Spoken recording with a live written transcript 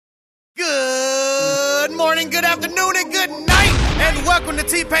morning, good afternoon, and good night. And welcome to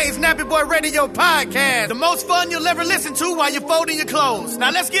T-Pain's Nappy Boy Radio Podcast. The most fun you'll ever listen to while you're folding your clothes. Now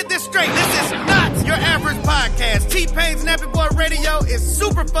let's get this straight. This is not your average podcast. T-Pain's Nappy Boy Radio is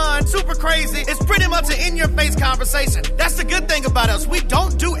super fun, super crazy. It's pretty much an in-your-face conversation. That's the good thing about us. We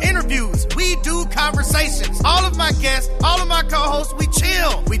don't do interviews. We do conversations. All of my guests, all of my co-hosts, we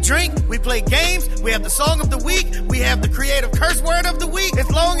chill. We drink, we play games, we have the song of the week, we have the creative curse word of the week, as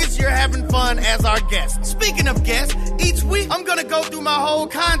long as you're having fun as our guest. Speaking of guests, each week I'm going to go through my whole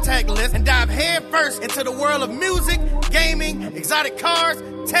contact list and dive head first into the world of music, gaming, exotic cars,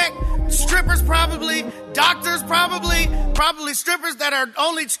 tech, strippers probably, doctors probably strippers that are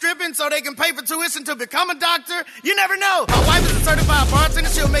only stripping so they can pay for tuition to become a doctor. You never know. My wife is a certified bartender.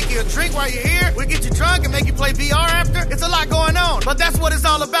 She'll make you a drink while you're here. We'll get you drunk and make you play VR after. It's a lot going on. But that's what it's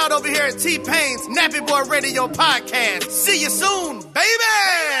all about over here at T-Pain's Nappy Boy Radio Podcast. See you soon, baby!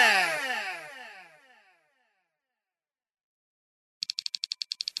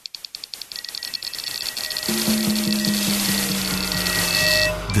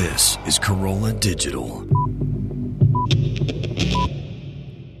 This is Corolla Digital.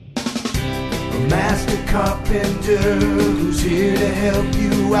 A master carpenter who's here to help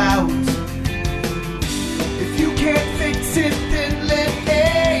you out. If you can't fix it, then let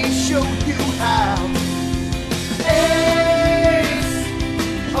Ace show you how. Ace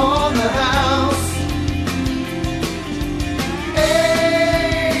on the house.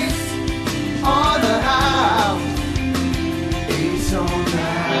 Ace on the house. Ace on the house.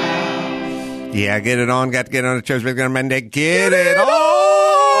 Yeah, get it on. Got to get on the church. We're going to mandate. Get it on.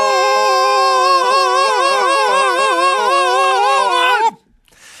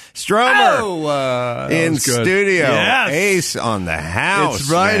 Stromer in studio. Yes. Ace on the house. It's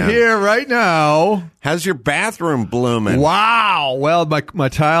right man. here, right now. How's your bathroom blooming? Wow. Well, my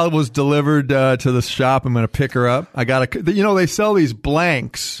tile was delivered to the shop. I'm going to pick her up. I got they sell these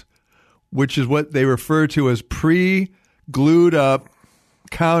blanks, which is what they refer to as pre-glued up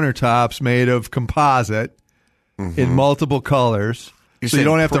countertops made of composite in multiple colors. So you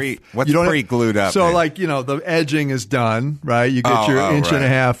don't have to. What's you don't pre-glued up? So, man? the edging is done, right? You get your inch and a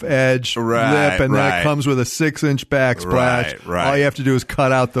half edge lip, and then it comes with a 6-inch backsplash. Right. All you have to do is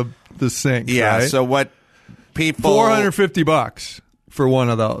cut out the sink. Yeah. Right? So what people? $450 for one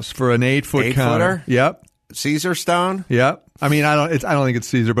of those for an 8-foot counter. 8-footer? Yep. Caesar stone. Yep. I mean, I don't think it's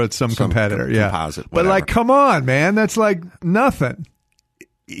Caesar, but it's some competitor. Composite. But whatever. come on, man, that's like nothing.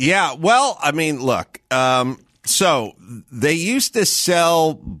 Yeah, well, I mean, look, so they used to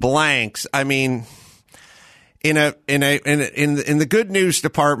sell blanks. I mean, in the good news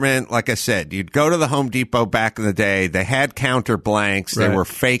department, like I said, you'd go to the Home Depot back in the day. They had counter blanks. They were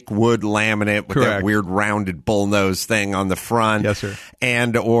fake wood laminate with that weird rounded bullnose thing on the front. Yes, sir.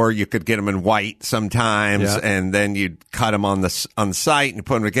 And or you could get them in white sometimes, and then you'd cut them on the site and you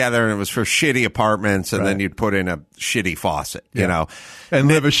put them together, and it was for shitty apartments, and then you'd put in a shitty faucet, you know, and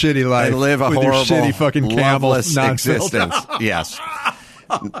live a shitty life, and live a with horrible, your shitty fucking Camel loveless existence. Yes.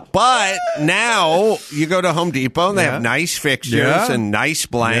 But now you go to Home Depot and they have nice fixtures and nice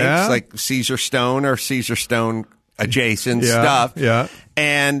blanks like Caesar Stone or Caesar Stone adjacent stuff. Yeah.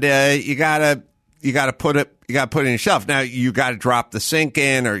 And you gotta put it in your shelf. Now you gotta drop the sink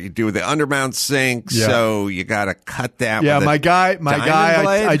in, or you do the undermount sink, so you gotta cut that with my guy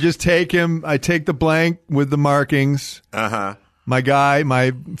blade? I just take him, I take the blank with the markings. My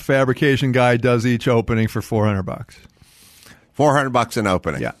fabrication guy does each opening for $400. $400 an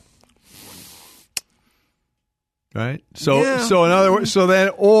opening. Yeah. Right. So in other words,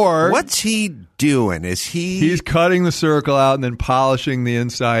 what's he doing? He's cutting the circle out and then polishing the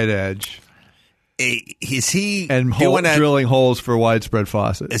inside edge. Is he drilling holes for widespread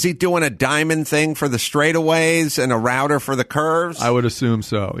faucets? Is he doing a diamond thing for the straightaways and a router for the curves? I would assume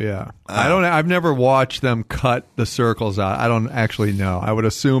so. Yeah. I've never watched them cut the circles out. I don't actually know. I would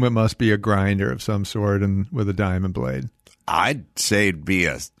assume it must be a grinder of some sort and with a diamond blade. I'd say it'd be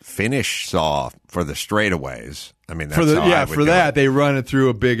a finish saw for the straightaways. I mean, that's they run it through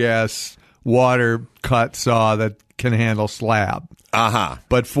a big ass water cut saw that can handle slab.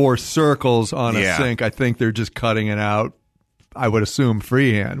 But for circles on a sink, I think they're just cutting it out, I would assume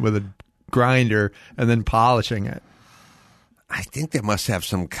freehand with a grinder and then polishing it. I think they must have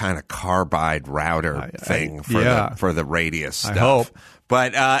some kind of carbide router thing for the radius stuff. I hope.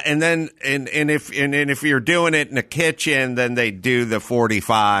 But if you're doing it in the kitchen, then they do the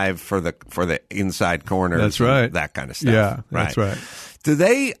 45 for the inside corners. That's right. That kind of stuff. Yeah, that's right. Do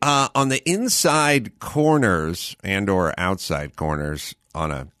they on the inside corners and or outside corners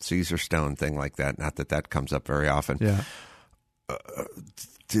on a Caesar stone thing like that? Not that comes up very often. Yeah.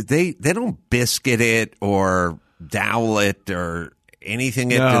 they don't biscuit it or dowel it or anything.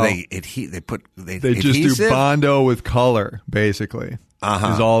 No. Do they They just adhesive? do Bondo with color, basically.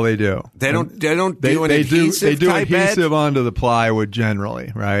 Is all they do. They don't do an adhesive. They do type adhesive edge? onto the plywood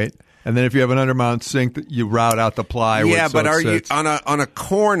generally, right? And then if you have an undermount sink, you route out the plywood. Yeah, so but it are you sits. on a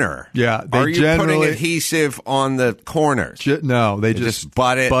corner? Yeah, they are you putting generally- adhesive on the corners? No, they just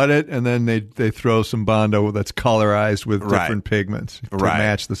butt it, and then they throw some Bondo that's colorized with Right. different pigments to Right.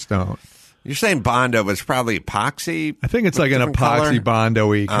 match the stone. You're saying Bondo, but it's probably epoxy. I think it's like an different epoxy color?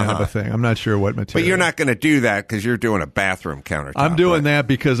 Bondo-y kind of a thing. I'm not sure what material. But you're not going to do that because you're doing a bathroom countertop. I'm doing right? that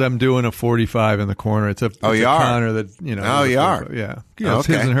because I'm doing a 45 in the corner. It's a you are? counter that Oh, you are? Yeah, it's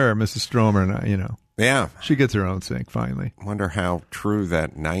Okay. his and her, Mrs. Stromer, and I. Yeah. She gets her own sink finally. Wonder how true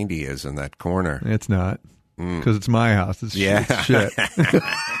that 90 is in that corner. It's not because it's my house. It's Yeah. it's shit.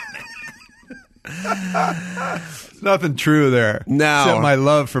 There's nothing true there. No. Except my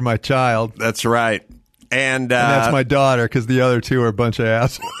love for my child. That's right. And That's my daughter because the other two are a bunch of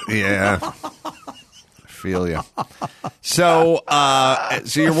assholes. Yeah. Feel you. So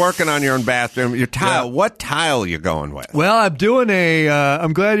you're working on your own bathroom. Your tile. Yeah. What tile are you going with? Well, I'm doing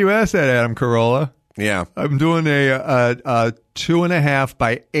I'm glad you asked that, Adam Carolla. Yeah. I'm doing a 2.5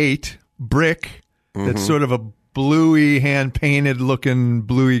 by 8 brick that's sort of a bluey, hand painted looking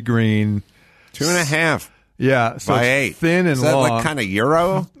bluey green. 2.5 Yeah, so by it's 8. thin and is that long. like kind of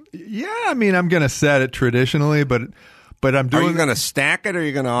Euro? Yeah, I mean, I'm going to set it traditionally, but I'm doing. Are you going to stack it or are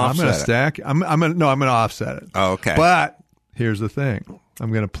you going to I'm offset going to it? stack. I'm going to offset it. Oh, okay. But here's the thing: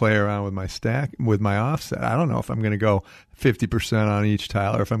 I'm going to play around with my offset. I don't know if I'm going to go 50% on each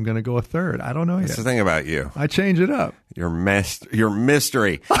tile or if I'm going to go a third. I don't know That's yet. the thing about you. I change it up. Your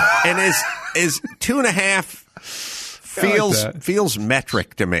mystery. And is 2.5 feels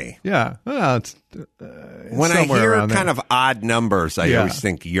metric to me. Yeah, well, it's When I somewhere hear around kind there. of odd numbers, I Yeah. always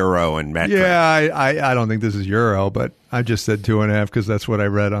think Euro and metric. Yeah, I don't think this is Euro, but I just said 2.5 because that's what I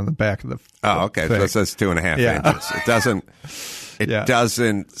read on the back of the. Oh, okay. So thing. it says 2.5 Yeah. inches. It doesn't. It Yeah.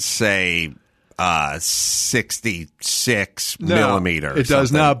 doesn't say 66 No, millimeter. It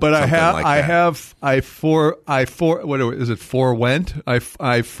does not. But I forewent.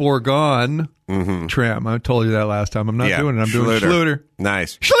 I foregone trim. I told you that last time. I'm not doing it. I'm doing Schluter.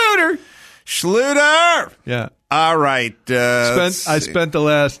 Nice. Schluter. Yeah. All right. I spent the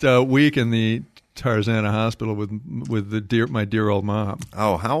last week in the Tarzana Hospital with my dear old mom.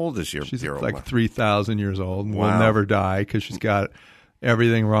 Oh, how old is your She's dear old like mom? 3,000 years old and will Wow. never die because she's got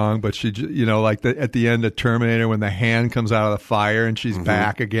everything wrong. But she, like at the end of Terminator when the hand comes out of the fire and she's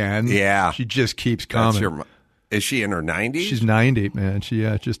back again. Yeah. she just keeps That's coming. is she in her 90s? She's 90, man. She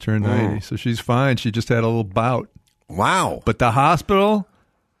just turned 90, so she's fine. She just had a little bout. Wow. But the hospital,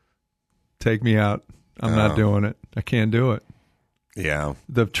 take me out. I'm not doing it. I can't do it. Yeah.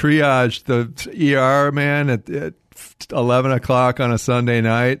 The triage, the ER, man, at 11 o'clock on a Sunday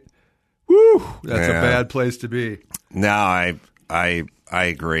night. Woo! That's a bad place to be. No, I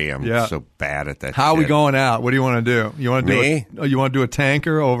agree. I'm so bad at that. How are we shit. going out? What do you want to do? You want to Me? you want to do a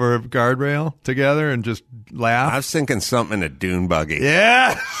tanker over a guardrail together and just laugh? I was thinking something in a dune buggy.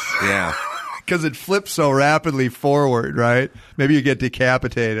 Yeah. Yeah. Because it flips so rapidly forward, right? Maybe you get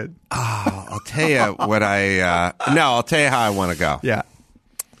decapitated. Oh, I'll tell you what I'll tell you how I want to go. Yeah.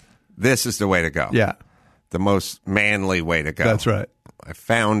 This is the way to go. Yeah. The most manly way to go. That's right. I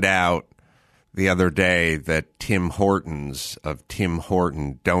found out the other day that Tim Hortons of Tim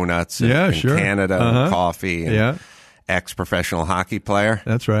Horton Donuts in sure. Canada, and coffee, and ex-professional hockey player,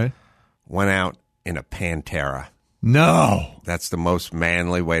 That's right. went out in a Pantera. No. That's the most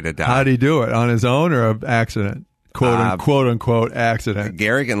manly way to die. How'd he do it? On his own or an accident? Quote unquote accident.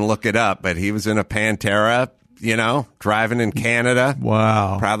 Gary can look it up, but he was in a Pantera, driving in Canada.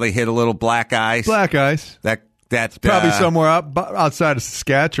 Wow. Probably hit a little black ice. Black ice. That's Probably somewhere outside of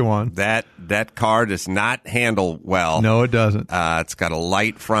Saskatchewan. That car does not handle well. No, it doesn't. It's got a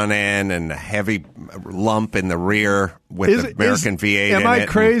light front end and a heavy lump in the rear with the American V8 in it. Am I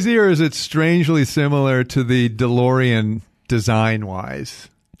crazy or is it strangely similar to the DeLorean design-wise?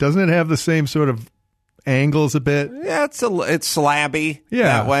 Doesn't it have the same sort of angles a bit? Yeah, it's slabby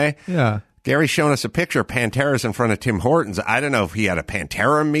that way. Yeah. Gary's showing us a picture of Panteras in front of Tim Hortons. I don't know if he had a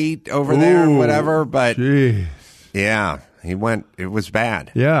Pantera meet over there or whatever, but Jeez. yeah, he went. It was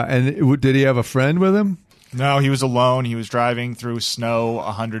bad. Yeah, and did he have a friend with him? No, he was alone. He was driving through snow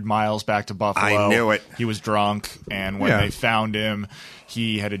 100 miles back to Buffalo. I knew it. He was drunk, and when they found him,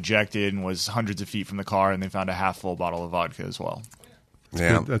 he had ejected and was hundreds of feet from the car, and they found a half-full bottle of vodka as well.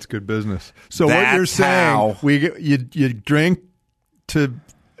 Yeah, That's good business. So what you're saying, you drink to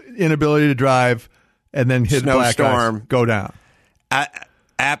inability to drive and then hit a black Snowstorm. ice, go down.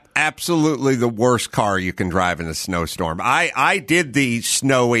 absolutely the worst car you can drive in a snowstorm. I did the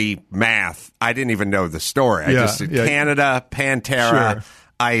snowy math. I didn't even know the story. I just said Canada, Pantera,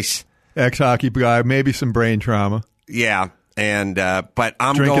 ice. Ex-hockey guy, maybe some brain trauma. Yeah. And but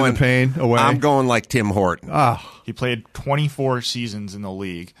I'm Drinking going the pain away. I'm going like Tim Horton. He played 24 seasons in the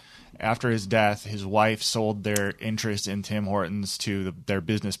league. After his death, his wife sold their interest in Tim Hortons to their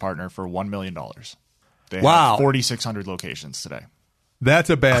business partner for $1 million. They have 4,600 locations today.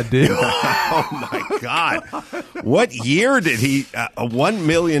 That's a bad deal. Oh, my God. What year did he $1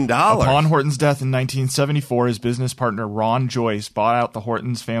 million? Upon Horton's death in 1974, his business partner Ron Joyce bought out the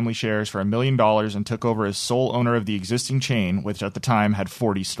Hortons family shares for $1 million and took over as sole owner of the existing chain, which at the time had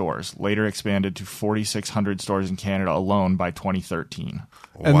 40 stores, later expanded to 4,600 stores in Canada alone by 2013.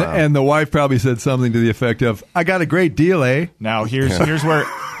 And the wife probably said something to the effect of, "I got a great deal, eh?" Now here's where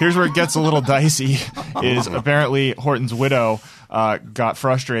it gets a little dicey. Is apparently Horton's widow got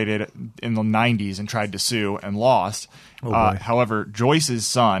frustrated in the 90s and tried to sue and lost. However, Joyce's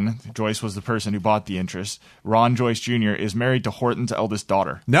son, Joyce was the person who bought the interest, Ron Joyce Jr., is married to Horton's eldest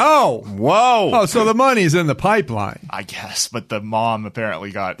daughter. No. Whoa. Oh, so the money's in the pipeline. I guess, but the mom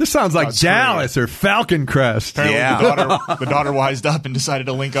apparently got... This sounds like Dallas or Falcon Crest. Apparently the daughter wised up and decided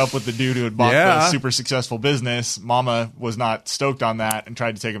to link up with the dude who had bought the super successful business. Mama was not stoked on that and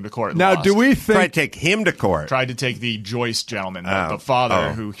tried to take him to court and now, lost. do we think... Tried to take him to court. Tried to take the Joyce gentleman, the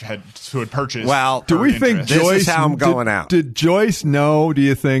father who had purchased. Well, do we think interest. Joyce... This is how I'm going out. Did Joyce know, do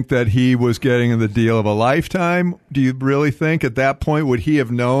you think, that he was getting the deal of a lifetime? Do you really think at that point would he have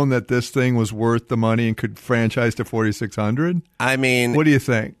known that this thing was worth the money and could franchise to 4,600? I mean... What do you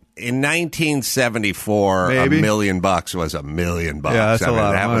think? In 1974, Maybe. $1 million was $1 million. Yeah, that's a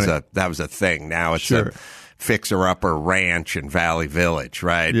lot of money. That was a thing. Now it's a fixer-upper ranch in Valley Village,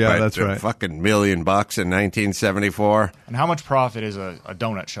 right? Yeah, but that's right. Fucking $1 million in 1974. And how much profit is a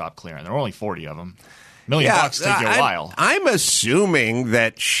donut shop clearing? There are only 40 of them. $1 million take you a while. I'm assuming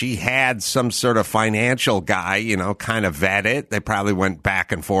that she had some sort of financial guy, kind of vet it. They probably went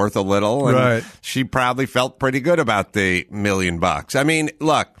back and forth a little, and she probably felt pretty good about the $1 million. I mean,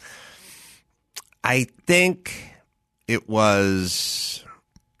 look, I think it was,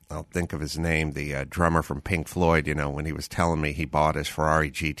 I'll think of his name, the drummer from Pink Floyd, when he was telling me he bought his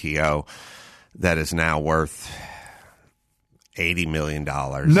Ferrari GTO that is now worth $80 million.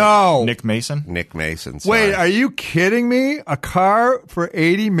 No. Nick Mason? Nick Mason. Sorry. Wait, are you kidding me? A car for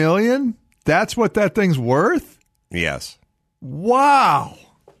 $80 million? That's what that thing's worth? Yes. Wow.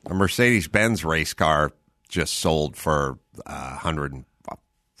 A Mercedes-Benz race car just sold for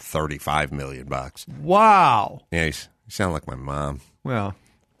 $135 million. Wow. Yeah, you sound like my mom. Well,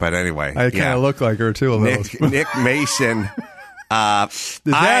 but anyway, I kind of look like her too. Nick Mason. Is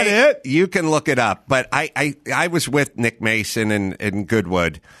that it? You can look it up. But I was with Nick Mason in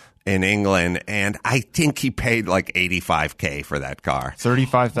Goodwood in England, and I think he paid like $85K for that car.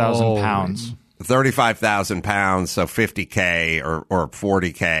 35,000 pounds. 35,000 pounds, so $50K or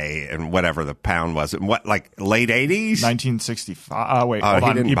 $40K, and whatever the pound was. What, like late 80s? 1965. Wait, hold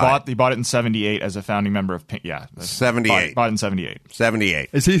on. He bought it in 78 as a founding member of Pink. Yeah, 78. Bought in 78. 78.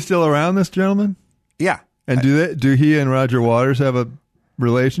 Is he still around, this gentleman? Yeah. And do he and Roger Waters have a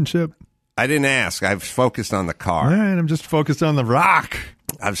relationship? I didn't ask. I've focused on the car. All right, I'm just focused on the rock.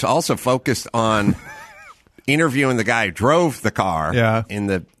 I was also focused on interviewing the guy who drove the car in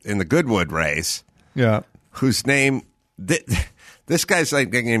the Goodwood race. Yeah. Whose name this guy's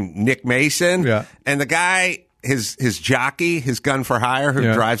like named Nick Mason. Yeah. And the guy, his jockey, his gun for hire,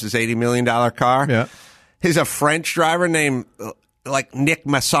 who drives his $80 million car. Yeah. He's a French driver named like Nick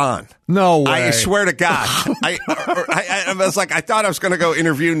Masson. No way. I swear to God. I was like, I thought I was going to go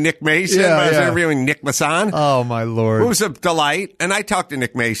interview Nick Mason, but I was interviewing Nick Masson. Oh, my Lord. It was a delight. And I talked to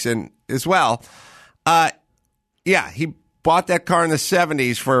Nick Mason as well. He bought that car in the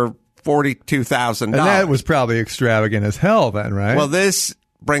 70s for $42,000. And that was probably extravagant as hell then, right? Well, this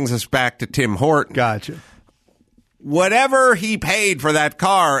brings us back to Tim Horton. Gotcha. Whatever he paid for that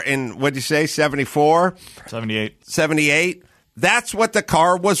car in, what'd you say, 74? 78. 78. That's what the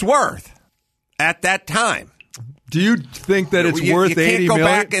car was worth at that time. Do you think that it's worth $80 million? You can't go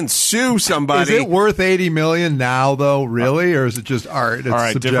back and sue somebody. Is it worth $80 million now, though, really? Or is it just art? It's all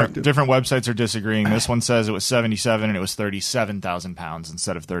right, subjective. different websites are disagreeing. This one says it was 77 and it was 37,000 pounds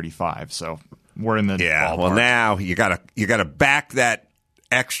instead of 35. So we're in the ballpark. Well, now you gotta back that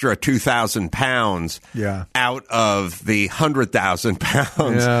extra 2,000 pounds out of the 100,000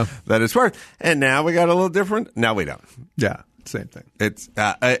 pounds that it's worth. And now we got a little different. No, we don't. Yeah, same thing. It's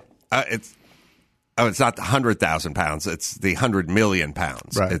Oh, it's not the 100,000 pounds. It's the 100 million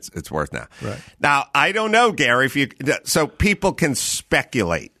pounds. Right. It's worth now. Right. Now, I don't know, Gary, so people can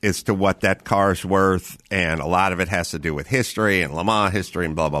speculate as to what that car's worth, and a lot of it has to do with history and Le Mans history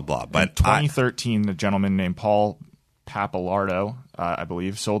and blah, blah, blah. But in 2013, a gentleman named Paul Pappalardo, I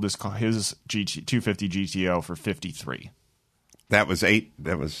believe, sold his 250 GTO for 53. That was 9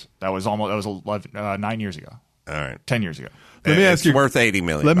 years ago. All right. 10 years ago. Let me ask you, worth $80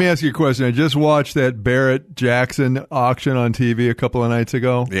 million. Let me ask you a question. I just watched that Barrett Jackson auction on TV a couple of nights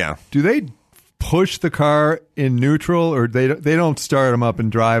ago. Yeah. Do they push the car in neutral, or they don't start them up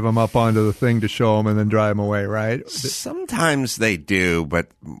and drive them up onto the thing to show them and then drive them away, right? Sometimes they do, but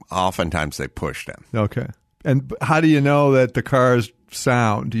oftentimes they push them. Okay. And how do you know that the car's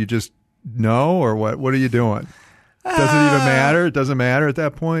sound? Do you just know, or what? What are you doing? Does it even matter? It doesn't matter at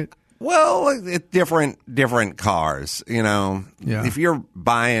that point? Well, different cars, Yeah. If you're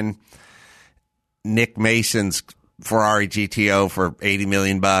buying Nick Mason's Ferrari GTO for $80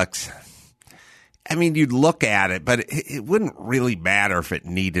 million, I mean, you'd look at it, but it wouldn't really matter if it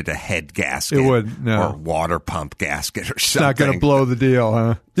needed a head gasket. It wouldn't, no. Or water pump gasket or It's something. not going to blow the deal,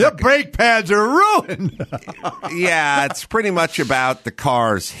 huh? Your brake pads are ruined. Yeah, it's pretty much about the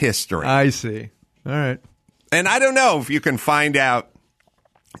car's history. I see. All right. And I don't know if you can find out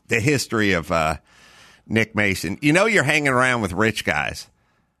the history of Nick Mason. You're hanging around with rich guys.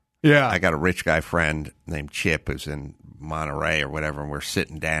 Yeah. I got a rich guy friend named Chip who's in Monterey or whatever, and we're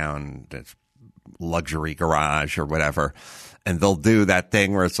sitting down in a luxury garage or whatever, and they'll do that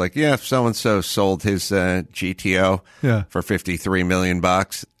thing where it's like, yeah, so-and-so sold his GTO for $53 million,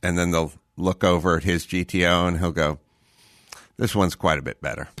 and then they'll look over at his GTO and he'll go, this one's quite a bit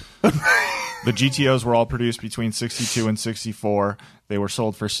better. The GTOs were all produced between 62 and 64. They were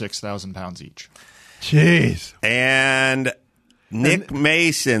sold for 6,000 pounds each. Jeez. And Nick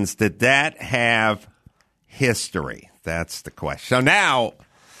Mason's, did that have history? That's the question. So now,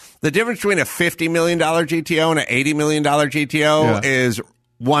 the difference between a $50 million GTO and an $80 million GTO is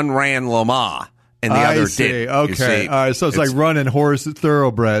one ran Le Mans and the other didn't. Okay. All right. So it's like running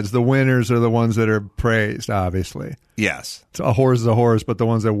thoroughbreds. The winners are the ones that are praised, obviously. Yes. A horse is a horse, but the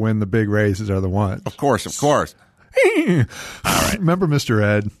ones that win the big races are the ones. Of course. All right. Remember Mr.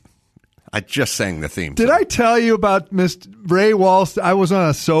 Ed? I just sang the theme Did song. I tell you about Ray Walston? I was on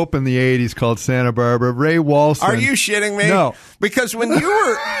a soap in the 80s called Santa Barbara. Ray Walston. Are you shitting me? No. Because when you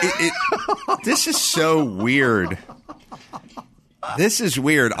were... this is so weird. This is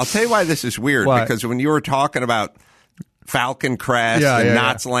weird. I'll tell you why this is weird. Why? Because when you were talking about Falcon Crest and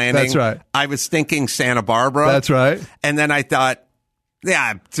Knots Landing, that's right. I was thinking Santa Barbara. That's right. And then I thought,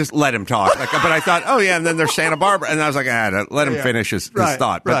 yeah, just let him talk. But I thought, oh, yeah, and then there's Santa Barbara. And I was like, let him finish his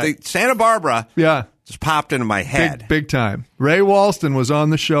thought. But the Santa Barbara just popped into my head. Big time. Ray Walston was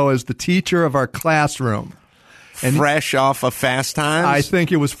on the show as the teacher of our classroom. And fresh off of Fast Times? I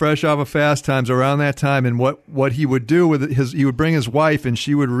think it was fresh off of Fast Times around that time. And what he would do with he would bring his wife and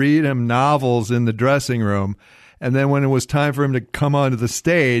she would read him novels in the dressing room. And then when it was time for him to come onto the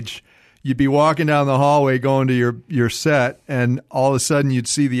stage, you'd be walking down the hallway going to your set, and all of a sudden you'd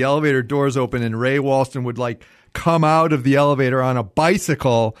see the elevator doors open and Ray Walston would like come out of the elevator on a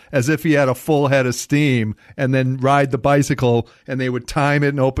bicycle as if he had a full head of steam, and then ride the bicycle, and they would time it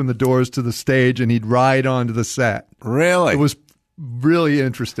and open the doors to the stage, and he'd ride onto the set. Really? It was really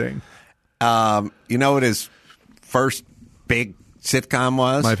interesting. You know what his first big sitcom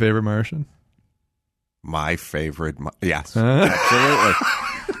was? My Favorite Martian. My favorite. Yes, absolutely.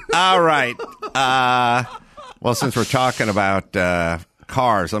 All right. Well, since we're talking about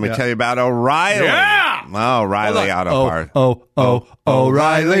cars, let me tell you about O'Reilly. Yeah. Oh, O'Reilly Auto Parts.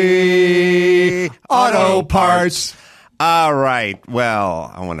 O'Reilly Auto Parts. All right.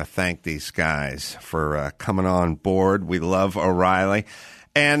 Well, I want to thank these guys for coming on board. We love O'Reilly.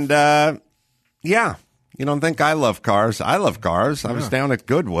 And, you don't think I love cars. I love cars. I was down at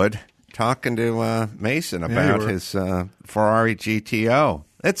Goodwood talking to Mason about his Ferrari GTO.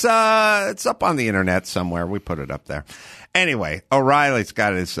 It's up on the internet somewhere. We put it up there. Anyway, O'Reilly's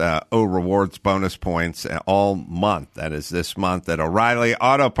got his O Rewards bonus points all month. That is this month at O'Reilly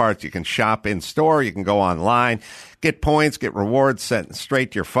Auto Parts. You can shop in store. You can go online, get points, get rewards sent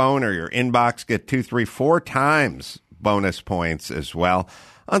straight to your phone or your inbox. Get 2, 3, 4 times bonus points as well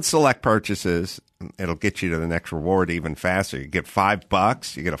on select purchases. It'll get you to the next reward even faster. You get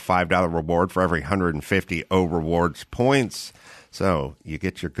 $5. You get a $5 reward for every 150 O Rewards points. So you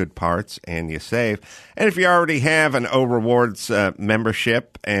get your good parts and you save. And if you already have an O Rewards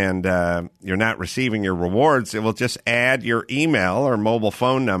membership and you're not receiving your rewards, it will just add your email or mobile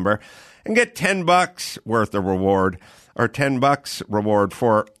phone number and get $10 worth of reward, or $10 reward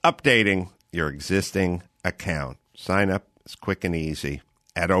for updating your existing account. Sign up. It's quick and easy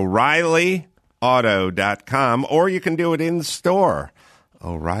at O'ReillyAuto.com, or you can do it in store.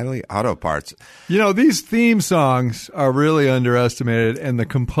 O'Reilly Auto Parts. You know, these theme songs are really underestimated, and the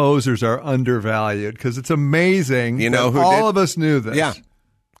composers are undervalued because it's amazing. You know that who all did? of us knew this. Yeah.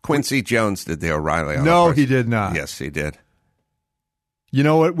 Quincy Jones did the O'Reilly Auto No, Parts. he did not. Yes, he did. You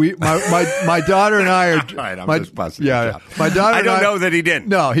know what? My daughter and I are. Right, I'm my, just busting your yeah, chops. my daughter. I and don't know that he didn't.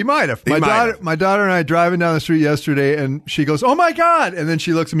 No, he might have. He might have. My daughter and I driving down the street yesterday, and she goes, "Oh my God!" And then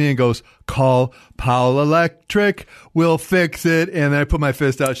she looks at me and goes, "Call Powell Electric. We'll fix it." And then I put my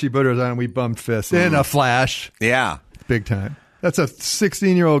fist out. She put hers on, and we bumped fists in a flash. Yeah. Big time. That's a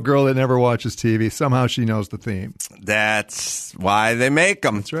 16-year-old girl that never watches TV. Somehow she knows the theme. That's why they make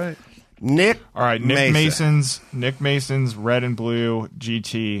them. That's right. Nick Mason's Red and Blue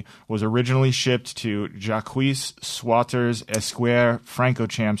GT was originally shipped to Jacques Swatters Esquire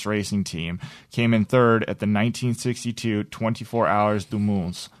Francochamps racing team. Came in third at the 1962 24 Hours du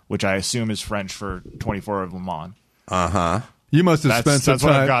Mans, which I assume is French for 24 of Le Mans. Uh-huh. You must have spent some That's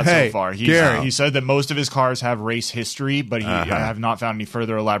time. what I've got hey, so far. Gary. He said that most of his cars have race history, but I have not found any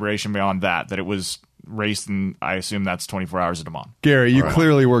further elaboration beyond that it was raced, and I assume that's 24 hours at Le Mans. Gary, you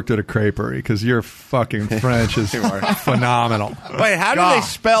clearly worked at a creperie because your fucking French is phenomenal. Wait, how do they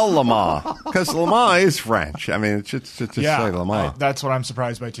spell Le Mans? Because Le Mans is French. I mean, it's just say Le Mans. That's what I'm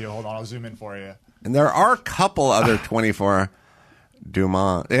surprised by, too. Hold on, I'll zoom in for you. And there are a couple other 24 du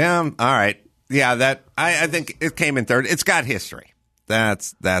Mans. Yeah, all right. Yeah, that I think it came in third. It's got history.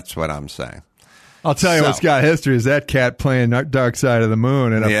 That's what I'm saying. I'll tell you what's got history is that cat playing Dark Side of the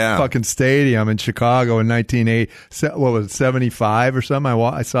Moon in a fucking stadium in Chicago in 1980. What was it, 75 or something?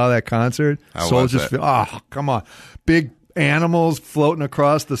 I saw that concert. How Soldiers was it? Oh, come on. Big animals floating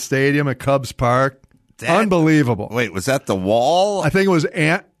across the stadium at Cubs Park. Unbelievable. Wait, was that the wall? I think it was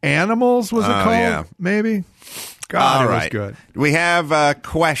Animals, was it called? Yeah. Maybe. God, All it was right. good. We have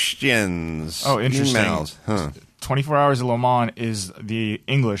questions. Oh, interesting. Emails. Huh. 24 Hours at Le Mans is the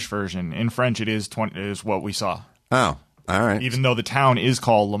English version. In French, it is what we saw. Oh, all right. Even though the town is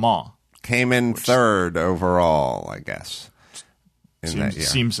called Le Mans. Came in third overall, I guess.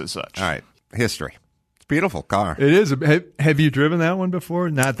 Seems as such. All right. History. It's a beautiful car. It is. Have you driven that one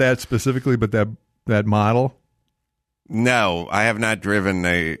before? Not that specifically, but that model? No, I have not driven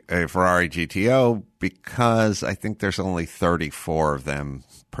a Ferrari GTO because I think there's only 34 of them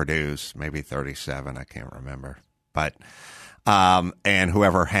produced, maybe 37. I can't remember. But, and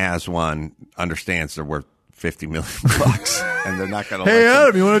whoever has one understands they're worth $50 million, and they're not going to. Hey,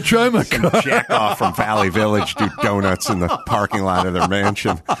 Adam, you want to try my car? Jack off from Valley Village do donuts in the parking lot of their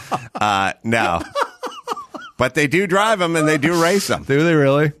mansion. No, but they do drive them and they do race them. Do they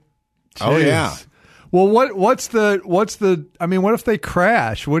really? Oh yeah. Well, what's the? I mean, what if they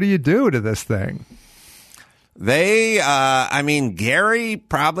crash? What do you do to this thing? They, Gary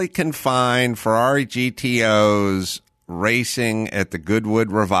probably can find Ferrari GTOs racing at the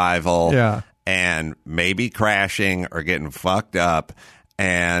Goodwood Revival, and maybe crashing or getting fucked up,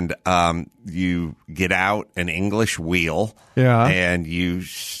 and you get out an English wheel, and you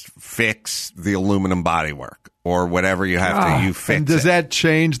fix the aluminum bodywork or whatever you have to. You fix. And does that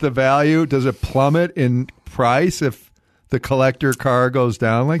change the value? Does it plummet in price if the collector car goes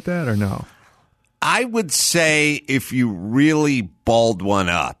down like that, or no? I would say if you really balled one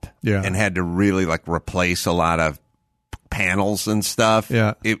up and had to really replace a lot of panels and stuff,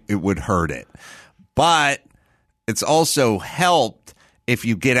 it would hurt it. But it's also helped if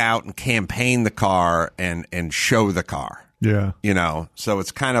you get out and campaign the car and show the car. Yeah. You know, so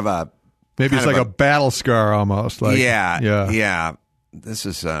it's kind of a... Maybe it's like a battle scar almost. Yeah. This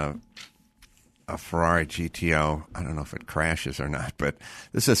is a Ferrari GTO. I don't know if it crashes or not, but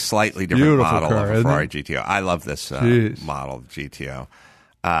this is a slightly different model of a Ferrari GTO. I love this model of GTO.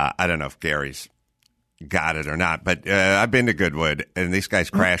 I don't know if Gary's got it or not, but I've been to Goodwood, and these guys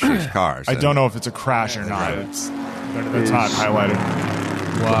crash these cars. I don't know if it's a crash or not. That's not highlighted.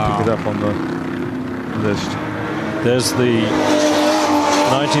 Wow. Pick it up on the list. There's the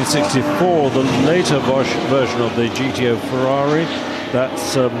 1964, the later version of the GTO Ferrari.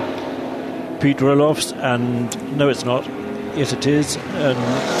 That's Pete Rilloff's, and no, it's not. Yes, it is. And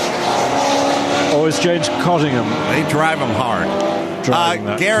it's James Cottingham. They drive them hard.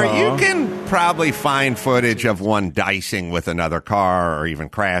 Gary, car. you can probably find footage of one dicing with another car or even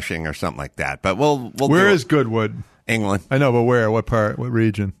crashing or something like that. But we'll Where is Goodwood? England. I know, but where? What part? What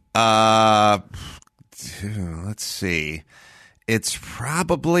region? Let's see. It's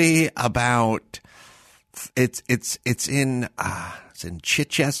probably about. It's in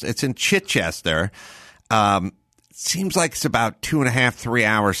Chichester. It's in Chichester, seems like it's about 2.5, 3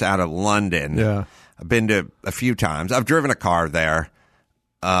 hours out of London. Yeah. I've been to a few times. I've driven a car there.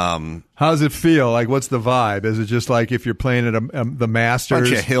 How does it feel? Like, what's the vibe? Is it just like if you're playing at the Masters?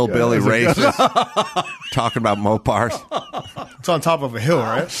 Bunch of hillbilly races talking about Mopars. It's on top of a hill,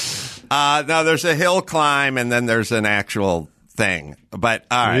 right? No, there's a hill climb, and then there's an actual thing. But,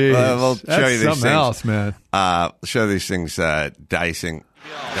 all right, we'll show you these something things. else, man. Show these things dicing.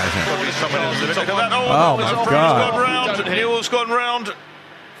 Oh, my God. Newell's gone round.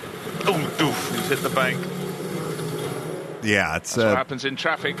 Oh, doof. He's hit the bank. Yeah, it's That's what happens in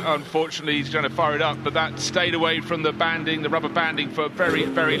traffic. Unfortunately, he's going to fire it up, but that stayed away from the banding, the rubber banding, for a very,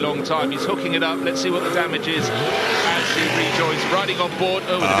 very long time. He's hooking it up. Let's see what the damage is as he rejoins, riding on board.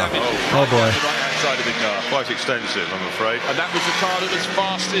 The damage. Oh, boy. The right-hand side of the car. Quite extensive, I'm afraid. And that was the car that was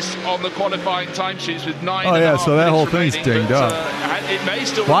fastest on the qualifying timesheets with 9. Oh, yeah, so that whole thing's dinged up. It may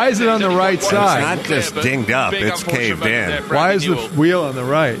still Why is it on the right side? It's not just dinged up, it's caved in. Why is the wheel on the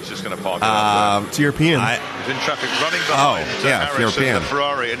right? He's just going to park it up. It's European. He's in traffic running behind Harris European. and the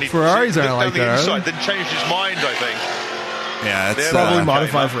Ferrari. And Ferraris aren't like that, are inside, then changed his mind, I think. Yeah, it's Probably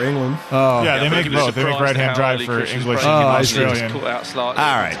modified for England. Oh, Yeah, they make both. They make right-hand drive for English and Australian. all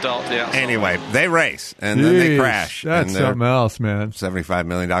right. Anyway, they race, and then they crash. That's and they're something else, man. $75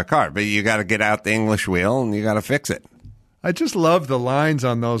 million car. But you got to get out the English wheel, and you got to fix it. I just love the lines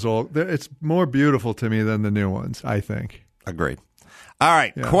on those old. It's more beautiful to me than the new ones, I think. Agreed. All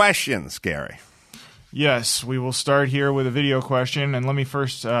right, questions, Gary. Yes, we will start here with a video question, and let me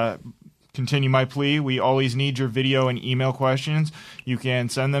first continue my plea. We always need your video and email questions. You can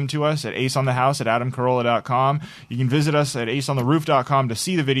send them to us at aceonthehouse@adamcarolla.com. You can visit us at aceontheroof.com to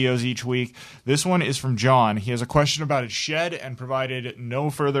see the videos each week. This one is from John. He has a question about his shed and provided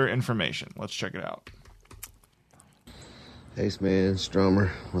no further information. Let's check it out. Ace Man,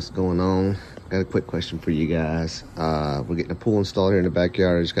 Stromer, what's going on? Got a quick question for you guys. We're getting a pool installed here in the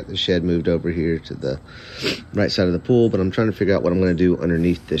backyard. I just got the shed moved over here to the right side of the pool, but I'm trying to figure out what I'm going to do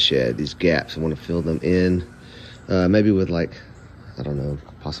underneath the shed. These gaps, I want to fill them in, maybe with like, I don't know,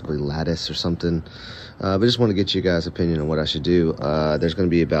 possibly lattice or something. But just want to get you guys' opinion on what I should do. There's going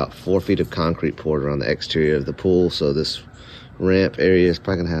to be about 4 feet of concrete poured around the exterior of the pool, so this ramp area is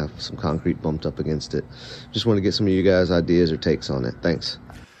probably going to have some concrete bumped up against it. Just want to get some of you guys' ideas or takes on it. Thanks.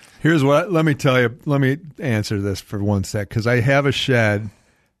 Here's what, let me tell you, let me answer this for one sec, because I have a shed,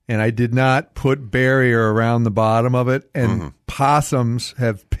 and I did not put barrier around the bottom of it, and possums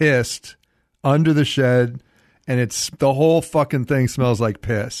have pissed under the shed, and it's the whole fucking thing smells like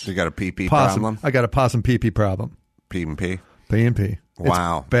piss. You got a pee-pee Possum, problem? I got a possum pee-pee problem. Pee-and-pee? Pee-and-pee.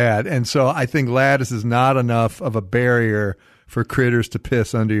 Wow. It's bad. And so I think lattice is not enough of a barrier for critters to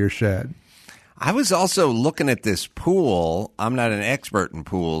piss under your shed. I was also looking at this pool. I'm not an expert in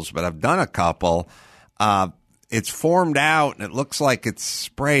pools, but I've done a couple. It's formed out, and it looks like it's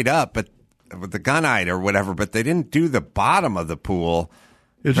sprayed up but with the gunite or whatever, but they didn't do the bottom of the pool.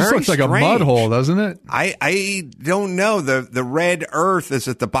 It just Very looks like a strange. mud hole, doesn't it? I don't know. The red earth is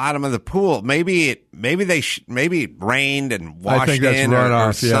at the bottom of the pool. Maybe it rained and washed I think that's in runoff,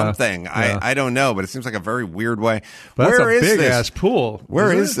 or something. Yeah. I don't know, but it seems like a very weird way. But Where that's a is big this ass pool. Where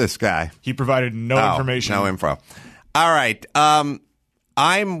isn't is it? this guy? He provided no information. No info. All right. I'm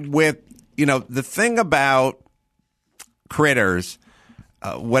with, the thing about critters,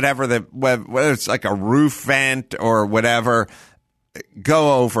 whether it's like a roof vent or whatever,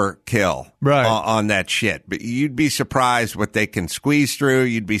 go overkill on that shit. But you'd be surprised what they can squeeze through.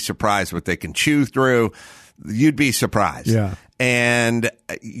 You'd be surprised what they can chew through. You'd be surprised. Yeah. And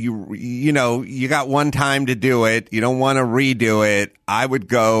you got one time to do it. You don't want to redo it. I would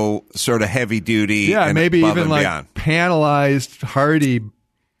go sort of heavy duty. Yeah, and maybe above even and like beyond. panelized hardy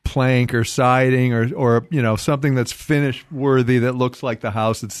plank or siding or something that's finish worthy that looks like the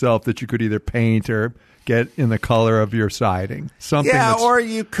house itself that you could either paint or get in the color of your siding. Something or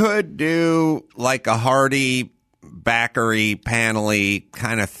you could do like a hardy backery panely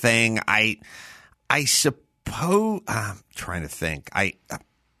kind of thing. I suppose I'm trying to think. I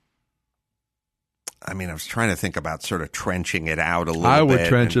was trying to think about sort of trenching it out a little bit. I would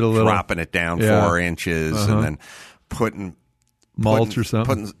trench it a little. Dropping it down 4 inches and then putting mulch or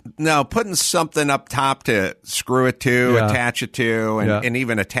something. Putting something up top to screw it to, attach it to, and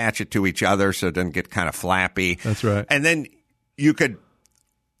even attach it to each other so it doesn't get kind of flappy. That's right. And then you could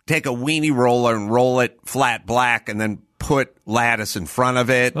take a weenie roller and roll it flat black and then put lattice in front of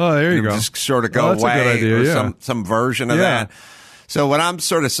it. Oh, there you go. Just sort of go that's away. a good idea, or some version of that. So what I'm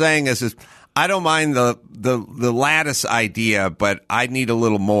sort of saying is I don't mind the lattice idea, but I need a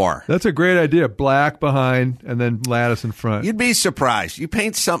little more. That's a great idea. Black behind and then lattice in front. You'd be surprised. You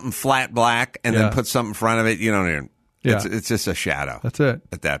paint something flat black and then put something in front of it. You don't even. Yeah. It's just a shadow. That's it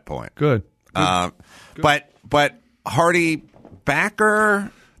at that point. Good. But Hardy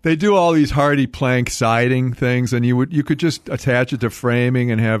backer. They do all these Hardy plank siding things, and you could just attach it to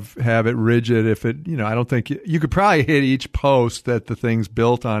framing and have it rigid. If it, I don't think you could probably hit each post that the thing's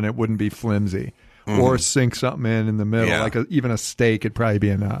built on. It wouldn't be flimsy, or sink something in the middle, like even a stake. It'd probably be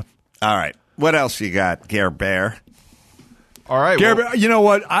enough. All right, what else you got, Gare Bear? All right. Gary, you know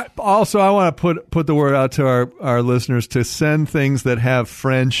what? I want to put the word out to our listeners to send things that have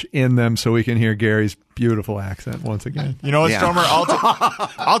French in them so we can hear Gary's beautiful accent once again. You know what, Stomer?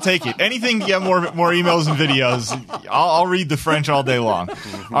 I'll take it. Anything to get more emails and videos, I'll read the French all day long.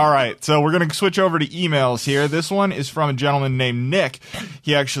 All right, so we're going to switch over to emails here. This one is from a gentleman named Nick.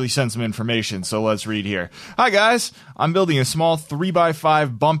 He actually sent some information, so let's read here. Hi, guys. I'm building a small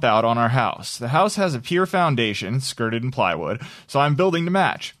 3x5 bump out on our house. The house has a pier foundation, skirted in plywood, so I'm building to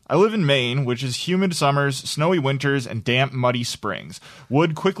match. I live in Maine, which is humid summers, snowy winters, and damp, muddy springs.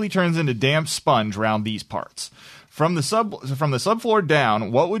 Wood quickly turns into damp sponge around these parts. From the subfloor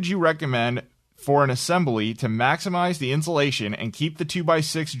down, what would you recommend for an assembly to maximize the insulation and keep the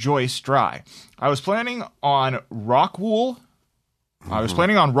 2x6 joists dry? I was planning on rock wool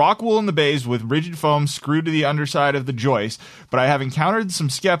in the bays with rigid foam screwed to the underside of the joist, but I have encountered some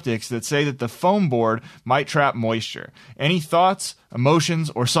skeptics that say that the foam board might trap moisture. Any thoughts, emotions,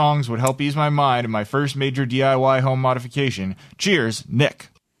 or songs would help ease my mind in my first major DIY home modification. Cheers, Nick.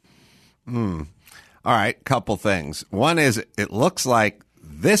 All right, couple things. One is it looks like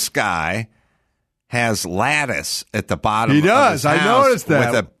this guy has lattice at the bottom. He does. Of his house I noticed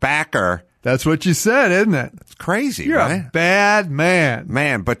that. with a backer. That's what you said, isn't it? It's crazy, You're right? a bad man.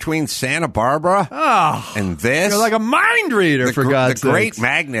 Man, between Santa Barbara and this. You're like a mind reader, for God's sake. The Great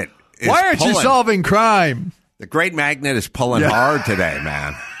Magnet is Why aren't you solving crime? The Great Magnet is pulling hard today,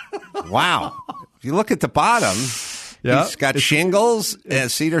 man. Wow. If you look at the bottom, he's got shingles,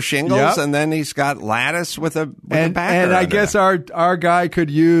 cedar shingles, and then he's got lattice with a backer. And I guess our guy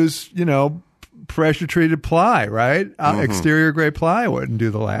could use, pressure-treated ply, right? Exterior grade plywood and do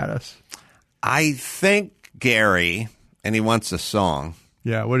the lattice. I think Gary, and he wants a song.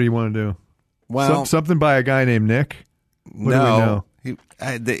 Yeah, what do you want to do? Well, something by a guy named Nick. What do we know?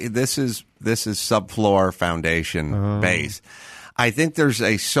 This is subfloor foundation base. I think there's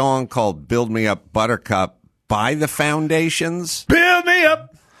a song called "Build Me Up, Buttercup" by the Foundations. Build me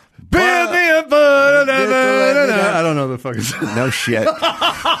up. Build me up. I don't know the fucking song. No shit.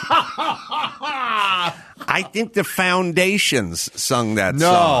 I think the Foundations sung that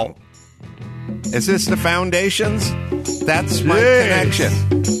song. Is this the Foundations? That's my connection.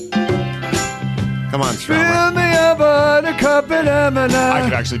 Come on, Stromer. Build me up, buttercup, and I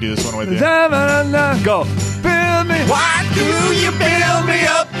could actually do this one with you. Go. Build me. Why do you build me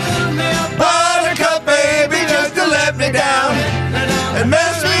up, buttercup, baby, just to let me down and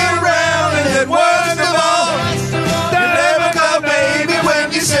mess me around? And then worst of all, you never come, baby,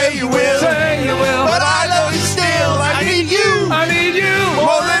 when you say you will. But I love you still. I need you.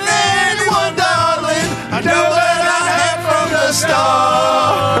 More than anyone, darling. I know that I have from the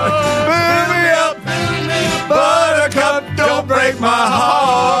start. Build me up, buttercup, don't break my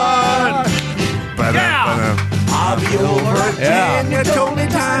heart. I'll be over again. You told me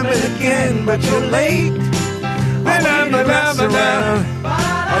time and again, but you're late. And I'm a mess around.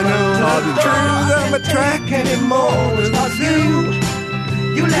 I know not the truth of a track anymore. It's not you.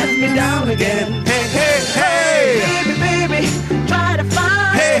 You let me down again. Hey, hey, hey. Baby, try to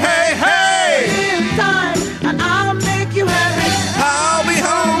find. Hey, hey, hey. In time, and I'll make you happy. I'll be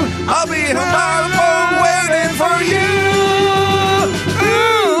home by the phone waiting for you.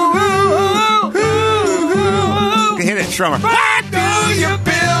 Hit it, Stromer. Why do you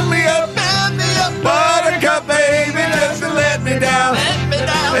build me up, buttercup, baby, just to let me down,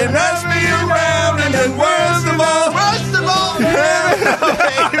 and mess me around, and then worst of all, baby,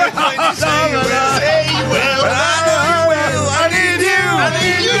 when you say you will, but I know you will. I need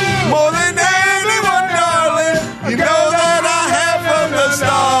you, more than anyone, darling. You know that I have from the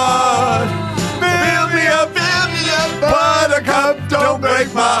start. Build me up, buttercup, don't break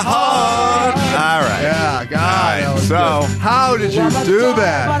my heart. All right. Yeah, God. So, how did you do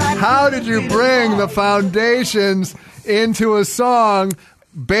that? How did you bring the Foundations into a song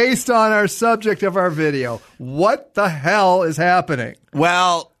based on our subject of our video? What the hell is happening?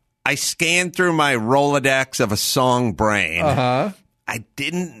 well, I scanned through my Rolodex of a song brain, I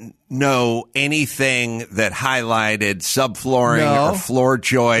didn't know anything that highlighted subflooring or floor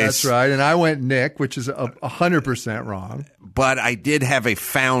joists. That's right. And I went Nick, which is 100% wrong. But I did have a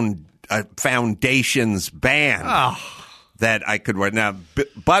foundations band that I could wear. Now,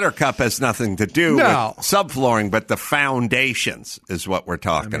 Buttercup has nothing to do with subflooring, but the foundations is what we're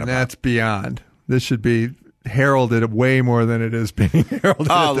talking about. That's beyond. This should be heralded way more than it is being heralded.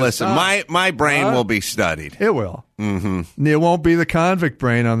 Oh, listen, my brain will be studied. It will. Mm-hmm. It won't be the convict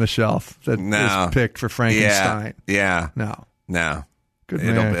brain on the shelf that is picked for Frankenstein. Yeah. No. Good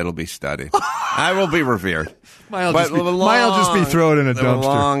man. It'll be studied. I will be revered. Mine'll just be thrown in a dumpster.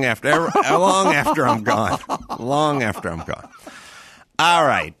 Long after I'm gone. Long after I'm gone. All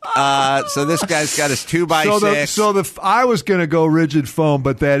right. So this guy's got his 2x6. I was going to go rigid foam,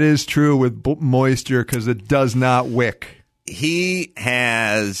 but that is true with moisture because it does not wick. He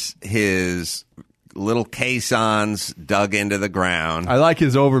has his little caissons dug into the ground. I like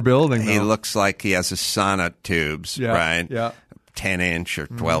his overbuilding, He looks like he has his sonotubes, right? Yeah. 10-inch or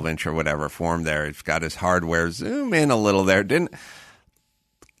 12-inch or whatever form there. He's got his hardware. Zoom in a little there. Didn't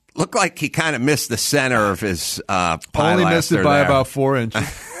look like he kind of missed the center of his Only missed it by about 4 inches.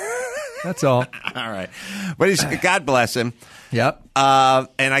 That's all. All right. But God bless him. Yep.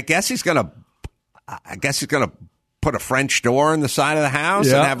 And I guess he's gonna put a French door in the side of the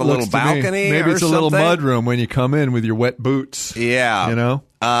house and have a little balcony. Maybe it's a little mudroom when you come in with your wet boots. Yeah. You know?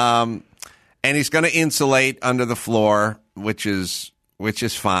 And he's going to insulate under the floor, which is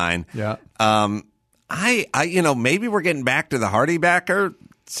fine. Yeah. I maybe we're getting back to the Hardybacker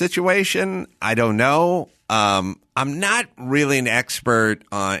situation. I don't know. I'm not really an expert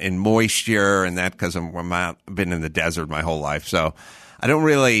in moisture and that because I've been in the desert my whole life, so I don't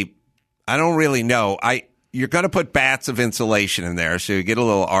really know. You're going to put bats of insulation in there, so you get a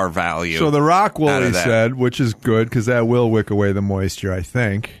little R value. So the rock wool, he said, which is good because that will wick away the moisture, I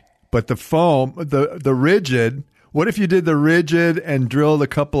think. But the foam, the rigid. What if you did the rigid and drilled a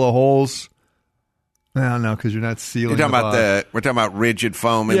couple of holes? I don't know because you're not sealing. We're talking about rigid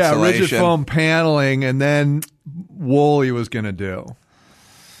foam insulation. Yeah, rigid foam paneling, and then wool he was going to do.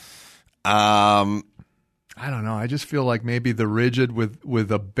 I don't know. I just feel like maybe the rigid with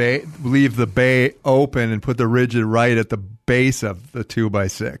a bay, leave the bay open and put the rigid right at the base of the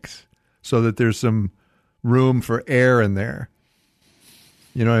 2x6, so that there's some room for air in there.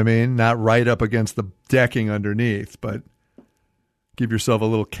 You know what I mean? Not right up against the decking underneath, but give yourself a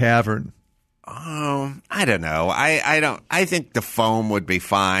little cavern. I don't know. I think the foam would be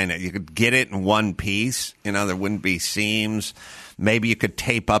fine. You could get it in one piece. There wouldn't be seams. Maybe you could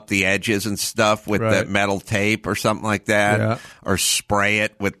tape up the edges and stuff with the metal tape or something like that, or spray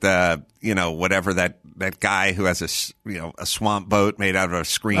it with the whatever that guy who has a swamp boat made out of a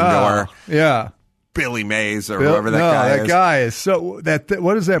screen door. Yeah. Billy Mays or whoever that guy is. That guy is so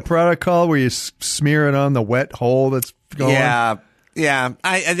what is that product called where you smear it on the wet hole that's going? Yeah.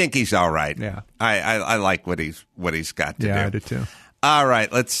 I think he's all right. Yeah. I like what he's got to do. Yeah, I do too. All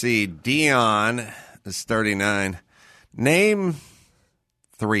right, let's see. Dion is 39. Name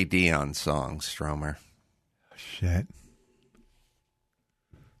 3 Dion songs, Stromer. Shit.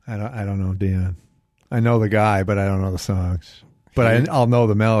 I don't know Dion. I know the guy, but I don't know the songs. But I'll know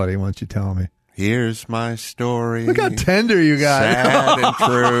the melody once you tell me. Here's my story. Look how tender you got. Sad and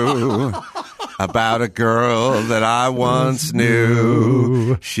true. About a girl that I once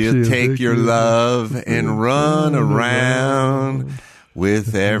knew. She'll take your love and run around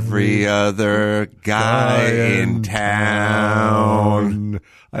with every other guy in town.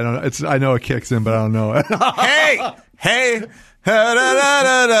 I don't know. I know it kicks in, but I don't know it. Hey,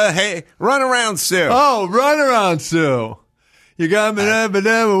 Run Around Sue. Oh, Run Around Sue. You got me with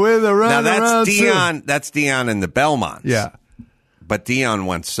a run around Sue. Dion. That's Dion in the Belmonts. Yeah. But Dion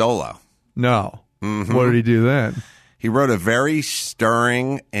went solo. No. Mm-hmm. What did he do then? He wrote a very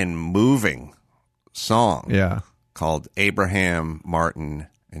stirring and moving song. Yeah. Called Abraham, Martin,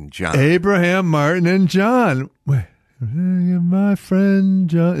 and John. Abraham, Martin, and John. Wait, my friend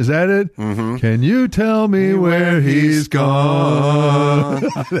John. Is that it? Mm-hmm. Can you tell me where he's gone?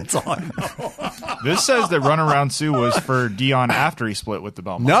 That's all I know. This says that Run Around Sue was for Dion after he split with the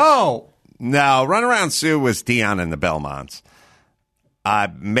Belmonts. No. Run Around Sue was Dion and the Belmonts.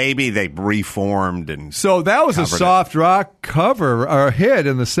 Maybe they reformed and so that was a soft rock cover or hit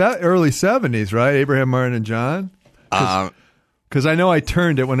in the early 70s, right? Abraham, Martin, and John. Because I know I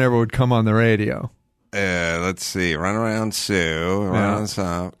turned it whenever it would come on the radio. Let's see, Run Around Sue.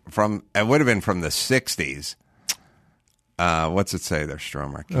 It would have been from the 60s. What's it say there,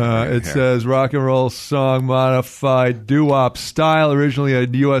 Stromer? It says rock and roll song modified doo-wop style, originally a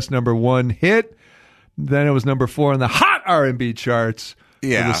U.S. #1 hit. then it was number 4 on the hot R&B charts for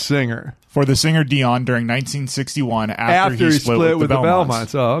Yeah. the singer. For the singer Dion during 1961 after he split with the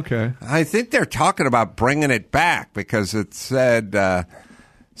Belmonts. Oh, okay. I think they're talking about bringing it back because it said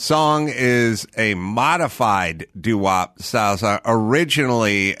song is a modified doo-wop style song,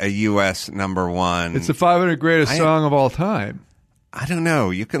 originally a U.S. number 1. It's the 500 greatest song of all time. I don't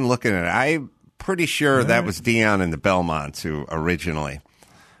know. You can look at it. I'm pretty sure that was Dion and the Belmonts who originally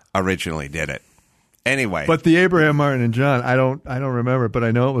did it. Anyway, But the Abraham, Martin, and John, I don't remember, but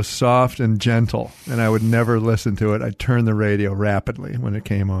I know it was soft and gentle, and I would never listen to it. I'd turn the radio rapidly when it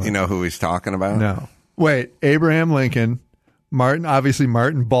came on. you know who he's talking about? No. Wait, Abraham Lincoln, Martin, obviously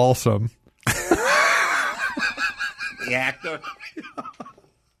Martin Balsam. The actor.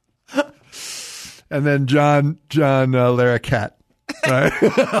 And then John Larroquette. Right?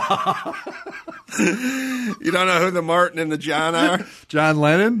 You don't know who the Martin and the John are? John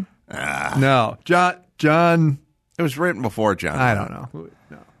Lennon? No. John. It was written before John. I don't know.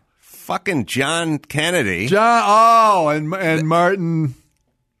 No. Fucking John Kennedy. And Martin.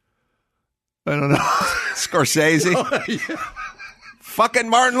 I don't know. Scorsese. Oh, yeah. Fucking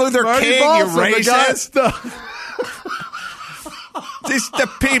Martin Luther Marty King, Balsam, you racist. The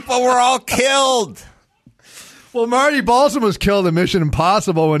people were all killed. Well, Marty Balsam was killed in Mission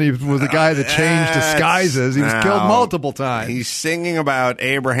Impossible when he was the guy that changed disguises. He was killed multiple times. He's singing about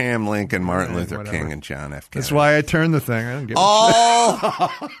Abraham Lincoln, Martin Luther King, and John F. Kennedy. That's why I turned the thing. I don't give all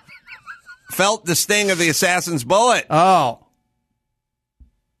felt the sting of the assassin's bullet. Oh.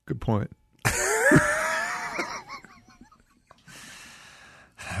 Good point.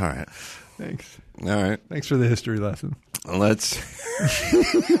 All right. Thanks. All right. Thanks for the history lesson. Let's.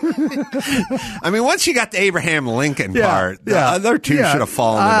 I mean, once you got the Abraham Lincoln part, the other two should have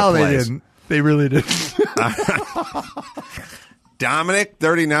fallen into place. They didn't. They really didn't. Dominic,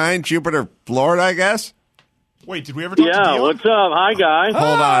 39, Jupiter, Florida, I guess. Wait, did we ever talk to Dion? What's up? Hi, guys.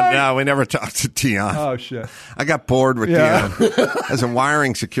 Hold on. No, we never talked to Dion. Oh, shit. I got bored with Dion. As a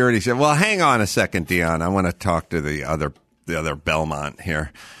wiring security said, well, hang on a second, Dion. I want to talk to the other Belmont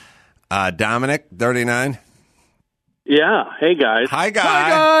here. Dominic, 39. Yeah. Hey, guys. Hi, guy.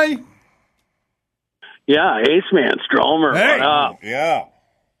 Hi, guy. Yeah, Ace Man, Stromer. Hey. What up? Yeah.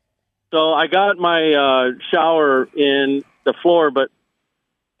 So I got my shower in the floor, but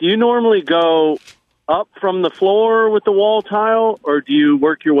do you normally go up from the floor with the wall tile, or do you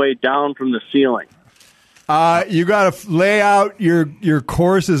work your way down from the ceiling? You got to lay out your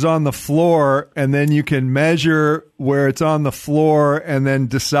courses on the floor, and then you can measure where it's on the floor and then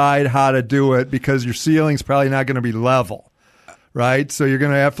decide how to do it because your ceiling's probably not going to be level, right? So you're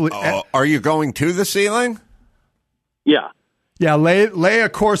going to have to... are you going to the ceiling? Yeah. Yeah, lay a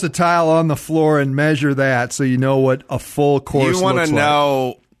course of tile on the floor and measure that so you know what a full course looks like. You want to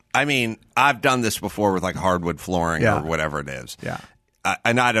know... I mean, I've done this before with like hardwood flooring or whatever it is. Yeah.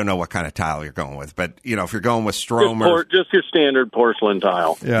 And I don't know what kind of tile you're going with, but you know, if you're going with Stromer, just your standard porcelain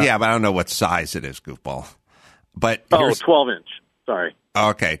tile. Yeah, but I don't know what size it is, goofball. But 12-inch. Sorry.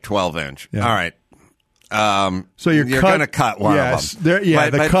 Okay, 12-inch. Yeah. All right. So you're going to cut one of them.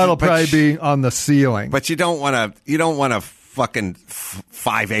 The cut will probably be on the ceiling. But you don't want to. You don't want to fucking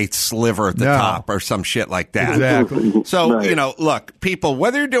 5/8 sliver at the top or some shit like that. Exactly. So, you know, look, people,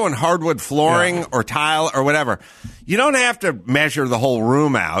 whether you're doing hardwood flooring or tile or whatever, you don't have to measure the whole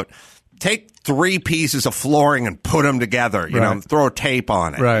room out. Take 3 pieces of flooring and put them together, you know, throw tape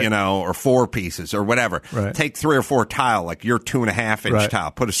on it, you know, or 4 pieces or whatever. Take 3 or 4 tile, like your 2.5-inch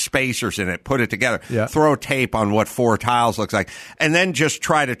tile, put spacers in it, put it together, throw tape on what 4 tiles looks like, and then just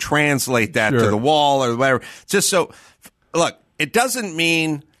try to translate that to the wall or whatever. Just so, look, it doesn't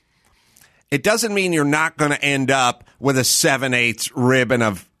mean you're not going to end up with a 7/8 ribbon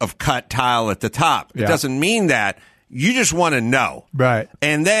of cut tile at the top. It doesn't mean that. You just want to know. Right.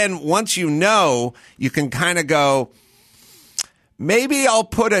 And then once you know, you can kind of go, maybe I'll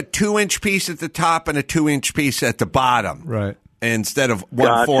put a 2-inch piece at the top and a 2-inch piece at the bottom. Right. Instead of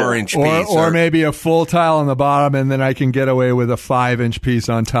one 4-inch piece. Or maybe a full tile on the bottom, and then I can get away with a 5-inch piece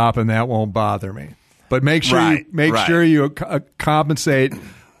on top, and that won't bother me. But make sure sure you compensate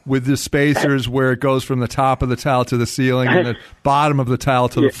with the spacers where it goes from the top of the tile to the ceiling and the bottom of the tile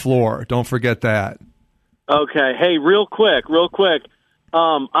to the floor. Don't forget that. Okay. Hey, real quick.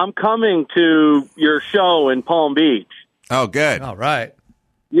 I'm coming to your show in Palm Beach. Oh, good. All right.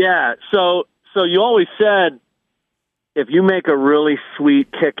 Yeah. So you always said if you make a really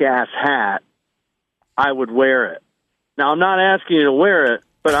sweet kick-ass hat, I would wear it. Now, I'm not asking you to wear it,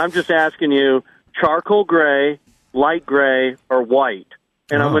 but I'm just asking you charcoal gray, light gray, or white.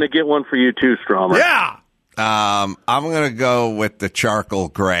 And I'm going to get one for you too, Stromer. Yeah. I'm going to go with the charcoal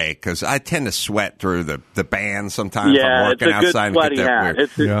gray because I tend to sweat through the band sometimes. Yeah, I'm working it's a good outside sweaty and get that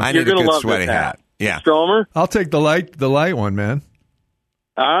hat. weird. I need a good sweaty hat. Yeah. Stromer? I'll take the light one, man.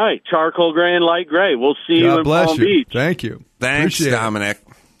 All right, charcoal gray and light gray. We'll see you God in bless Palm you. Beach. Thank you. Thanks, Appreciate it. Dominic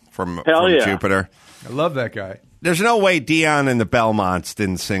from yeah. Jupiter. I love that guy. There's no way Dion and the Belmonts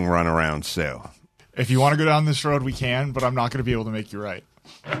didn't sing Run Around Sue. If you want to go down this road, we can, but I'm not going to be able to make you right.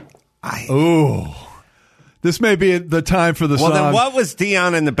 Ooh. This may be the time for the song. Well, then what was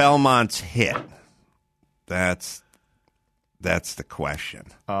Dion and the Belmonts' hit? That's the question.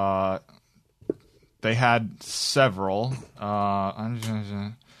 They had several.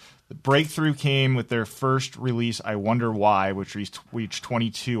 The breakthrough came with their first release, I Wonder Why, which reached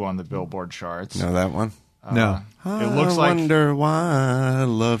 22 on the Billboard charts. Know that one? No. It looks like... I wonder why I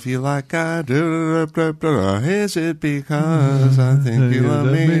love you like I do. Is it because I think you love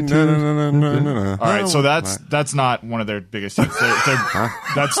me? All right, so that's not one of their biggest hits.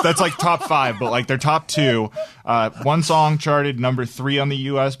 That's like top 5, but like their top 2. One song charted number 3 on the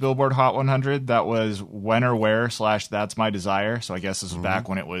U.S. Billboard Hot 100. That was When or Where / That's My Desire. So I guess this was back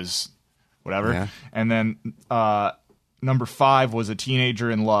when it was whatever. Yeah. And then number 5 was A Teenager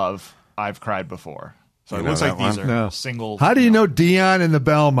in Love. I've Cried Before. So it looks like these are single. How do you know Dion and the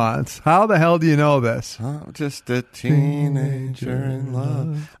Belmonts? How the hell do you know this? Oh, just a teenager in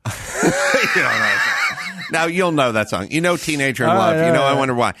love. You don't know. Now you'll know that song. You know Teenager in Love. You know I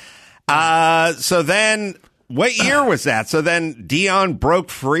Wonder Why. So then, what year was that? So then Dion broke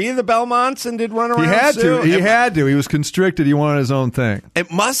free of the Belmonts and did Run Around Sue? He had to. He was constricted. He wanted his own thing.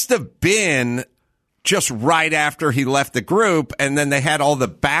 It must have been just right after he left the group, and then they had all the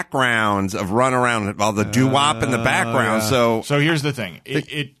backgrounds of Run Around, all the doo-wop in the background. Yeah. So here's the thing.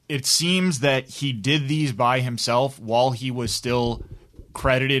 It seems that he did these by himself while he was still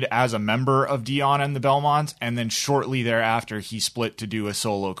credited as a member of Dion and the Belmonts, and then shortly thereafter he split to do a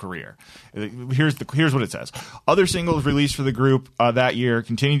solo career. Here's what it says. Other singles released for the group that year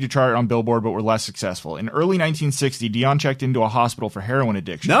continued to chart on Billboard but were less successful. In early 1960, Dion checked into a hospital for heroin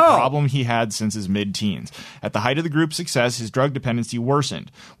addiction, a problem he had since his mid-teens. At the height of the group's success, his drug dependency worsened.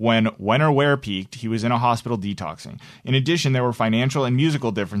 When or Where peaked, he was in a hospital detoxing. In addition, there were financial and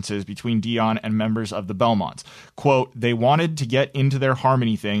musical differences between Dion and members of the Belmonts. Quote, they wanted to get into their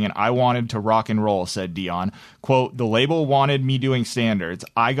harmony thing and I wanted to rock and roll, said Dion. Quote, the label wanted me doing standards.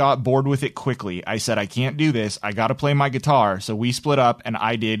 I got bored with it quickly. I said, I can't do this. I got to play my guitar. So we split up and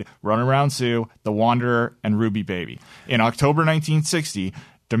I did Run Around Sue, The Wanderer, and Ruby Baby. In October 1960,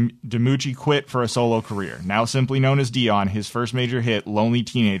 DiMucci quit for a solo career. Now simply known as Dion, his first major hit, Lonely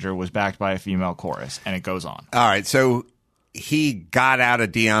Teenager, was backed by a female chorus. And it goes on. All right, so he got out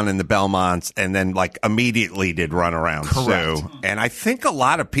of Dion and the Belmonts and then like immediately did Run Around Sue. And I think a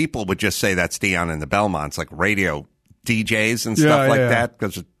lot of people would just say that's Dion and the Belmonts, like radio DJs and stuff like that,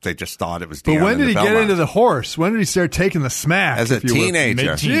 because they just thought it was Dion. But when did he Belmonts. Get into the horse? When did he start taking the smack? As a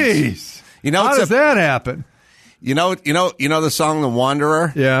teenager. Jeez. You know, how does that happen? You know the song The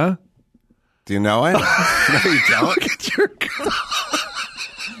Wanderer? Yeah. Do you know it? No, you don't. Look at your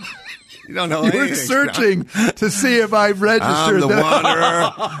You don't know You anything. were searching to see if I registered I'm the that.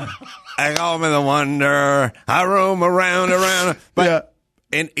 wanderer. I call me the wanderer. I roam around. But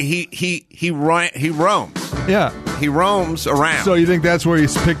and he roams. Yeah. He roams around. So you think that's where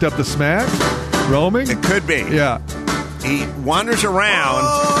he's picked up the smack? Roaming? It could be. Yeah. He wanders around.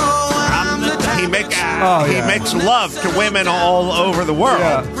 He makes love to women all over the world.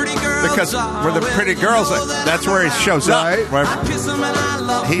 Yeah. Because where the pretty girls are, that's where he shows up.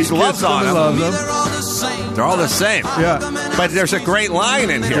 He loves on them. Loves them. They're all the same. Yeah. But there's a great line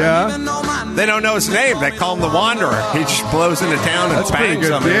in here. Yeah. They don't know his name. They call him the Wanderer. He just blows into town and bangs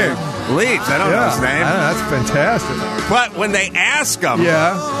them and leaves. They don't know his name. That's fantastic. But when they ask him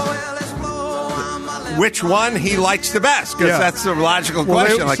which one he likes the best, because that's the logical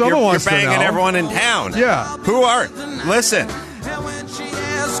question. Like you're banging everyone in town. Yeah. Who are? Listen.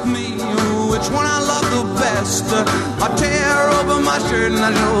 Me which one I love the best. I tear open my shirt and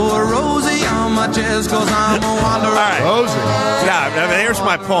I show a Rosie on my chest because I'm a wanderer. All right. Rosie. Now, here's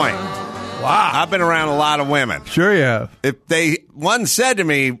my point. Wow. I've been around a lot of women. Sure you have. If one said to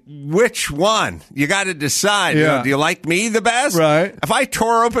me, which one? You got to decide. Yeah. You know, do you like me the best? Right. If I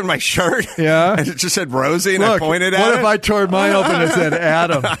tore open my shirt and it just said Rosie and I pointed at it. What if I tore mine open and it said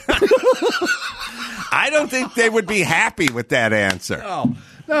Adam? I don't think they would be happy with that answer.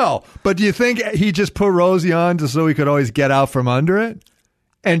 No. But do you think he just put Rosie on just so he could always get out from under it?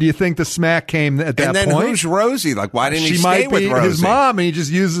 And do you think the smack came at that And then point? who's Rosie? Like, why didn't he She stay might with be Rosie? his mom, and he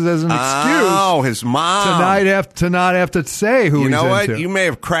just uses it as an excuse. Oh, his mom. To not have to say who You he's know what? into. You may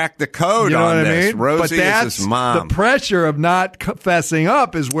have cracked the code You know on what this. I mean? Rosie but is that's his mom. the pressure of not fessing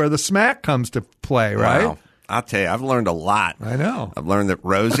up is where the smack comes to play, right? Wow. I'll tell you, I've learned a lot. I know. I've learned that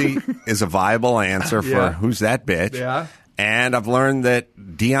Rosie is a viable answer for Yeah. who's that bitch. Yeah. And I've learned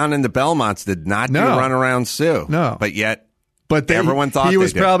that Dion and the Belmonts did not do Run Around Sue. No. But yet, But everyone thought he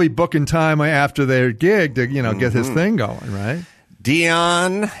was they did. probably booking time after their gig to get his thing going, right?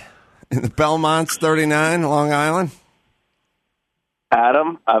 Dion and the Belmonts, 39, Long Island.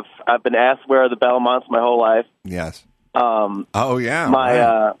 Adam, I've been asked where are the Belmonts my whole life. Yes. Oh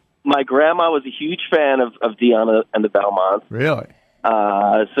yeah. My grandma was a huge fan of Dion and the Belmonts. Really?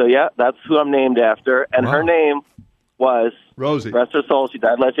 So yeah, that's who I'm named after, and her name was Rosie. Rest her soul. She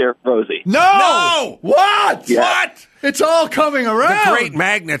died last year. Rosie. No! What? Yeah. What? It's all coming around. The great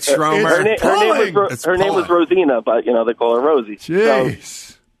magnet, Stromer. Her name was Rosina, but they call her Rosie.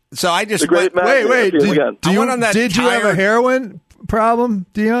 Jeez. So I just The great magnet. Wait. Here we go. Did you have a heroin problem,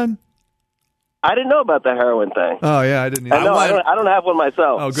 Dion? I didn't know about the heroin thing. Oh yeah, I didn't. Either. I don't have one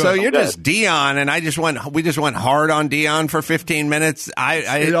myself. Oh, good. So you're Good. just Dion, and we just went hard on Dion for 15 minutes.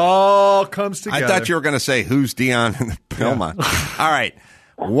 It all comes together. I thought you were going to say who's Dion and the Belmont. All right,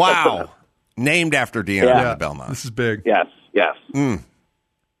 wow, named after Dion and the Belmont. This is big. Yes.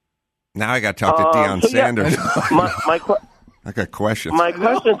 Now I got to talk to Dion Sanders. I got questions. My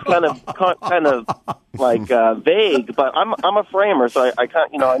question's kind of like vague, but I'm a framer, so I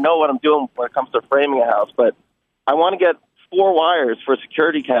can't, I know what I'm doing when it comes to framing a house. But I want to get 4 wires for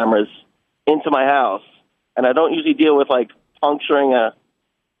security cameras into my house, and I don't usually deal with like puncturing a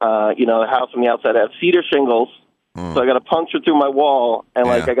house from the outside. I have cedar shingles, so I got to puncture through my wall, and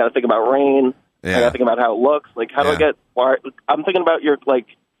I got to think about rain. I got to think about how it looks. Like, how do I get wire? I'm thinking about your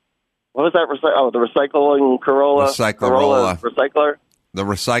what was that? The recycling Corolla. Recyclarolla. Recycler. The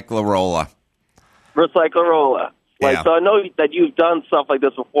Recyclarolla. Recyclarolla. So I know that you've done stuff like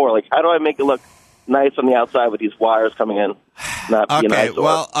this before. Like, how do I make it look nice on the outside with these wires coming in?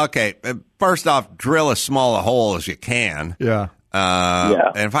 Okay. First off, drill as small a hole as you can. Yeah.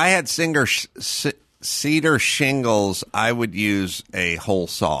 And if I had cedar shingles, I would use a hole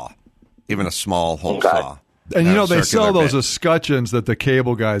saw, even a small hole saw. And they sell those escutcheons that the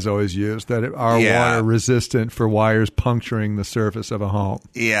cable guys always use that are water resistant for wires puncturing the surface of a home.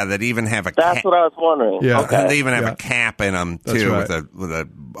 Yeah, that even have a That's what I was wondering. Yeah. Okay. They even have a cap in them too, right. with a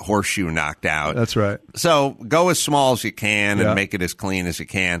horseshoe knocked out. That's right. So go as small as you can and make it as clean as you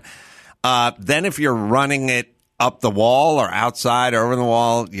can. Then if you're running it up the wall or outside or over the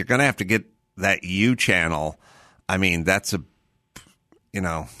wall, you're going to have to get that U channel. I mean, that's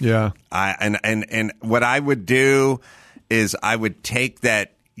Yeah. And what I would do is I would take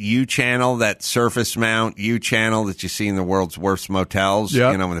that U channel, that surface mount U channel that you see in the world's worst motels.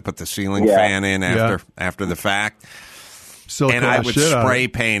 Yep. When they put the ceiling fan in after the fact. And I would spray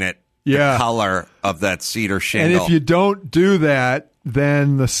paint it the color of that cedar shingle. And if you don't do that,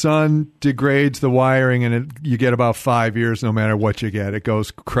 then the sun degrades the wiring, and you get about 5 years no matter what you get. It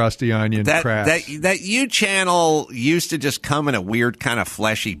goes crusty onion crash. That U channel used to just come in a weird kind of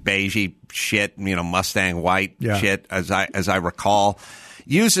fleshy, beigey shit, Mustang white shit, as I recall.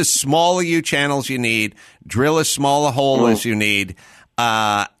 Use as small a U channels you need, drill as small a hole as you need,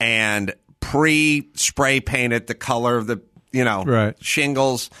 and pre-spray paint it the color of the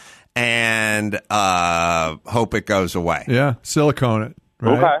shingles, and hope it goes away. Yeah, silicone it.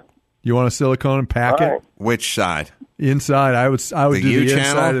 Right? Okay. You want a silicone and pack it? Which side? Inside. I would the do U the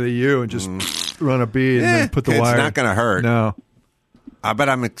channel? inside of the U and just run a bead and then put the wire. It's not going to hurt. No. But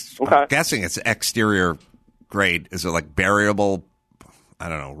I'm guessing it's exterior grade. Is it like variable? I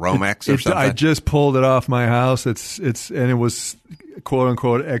don't know, Romex or something. I just pulled it off my house. And it was quote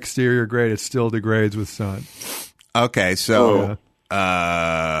unquote exterior grade. It still degrades with sun. Okay, so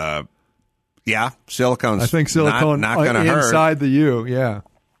silicone's I think silicone not going to hurt inside the U. Yeah.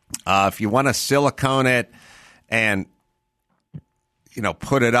 If you want to silicone it and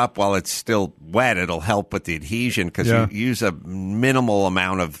put it up while it's still wet, it'll help with the adhesion because you use a minimal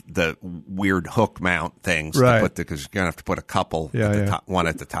amount of the weird hook mount things to put because you're going to have to put a couple at the top, one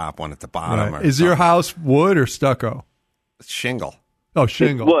at the top, one at the bottom. Right. Is your house wood or stucco? Shingle. Oh,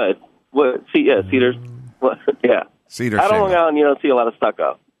 shingle. It's wood. Cedar. Yeah. Cedar out on shingle. Long Island, you don't see a lot of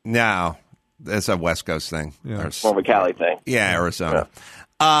stucco. No. It's a West Coast thing. Yeah. More of a Cali thing. Yeah, Arizona.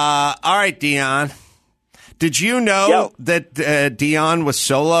 All right, Dion. Did you know that Dion was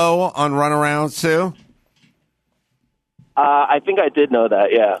solo on Run Around Sue? I think I did know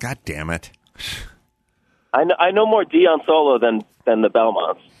that, yeah. God damn it. I know more Dion solo than than the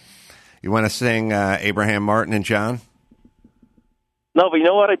Belmonts. You want to sing Abraham Martin and John? No, but you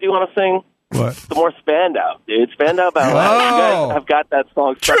know what I do want to sing? What? The more Spandau, dude. Spandau Ballet. You guys have got that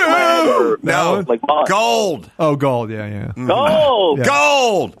song stuck in my head for like months. Gold. Oh, Gold. Yeah. Gold. Yeah.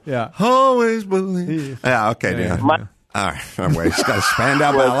 Gold. Yeah. Always believe. Yeah, okay, dude. All right. Wait, he's got a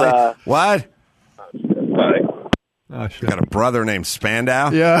Spandau Ballet. What? Oh, shit. Got a brother named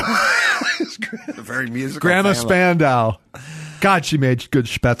Spandau? Yeah. Very musical. Grandma family. Spandau. God, she made good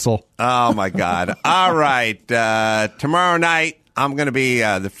Spätzle. Oh, my God. All right. Tomorrow night, I'm going to be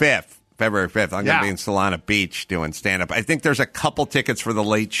the 5th. February 5th. I'm going to be in Solana Beach doing stand-up. I think there's a couple tickets for the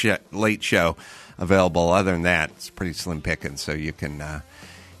late show available. Other than that, it's pretty slim pickings, so you can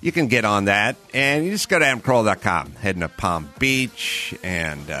get on that. And you just go to adamcarolla.com, heading to Palm Beach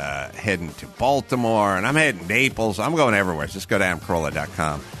and heading to Baltimore. And I'm heading to Naples. I'm going everywhere. Just go to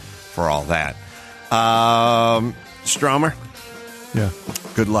adamcarolla.com for all that. Stromer? Yeah.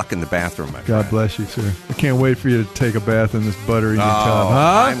 Good luck in the bathroom, my friend. God bless you, sir. I can't wait for you to take a bath in this buttery new tub.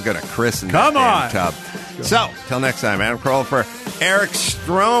 Huh? I'm going to christen that damn tub. So, till next time, Adam Carolla for Eric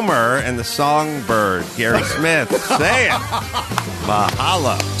Stromer and the Songbird, Gary Smith, saying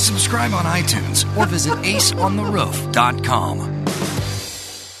mahalo. Subscribe on iTunes or visit aceontheroof.com.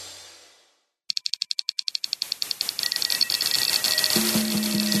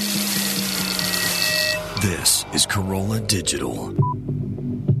 This is Corolla Digital.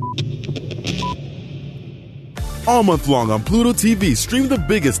 All month long on Pluto TV, stream the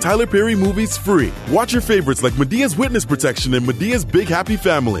biggest Tyler Perry movies free. Watch your favorites like Medea's Witness Protection and Medea's Big Happy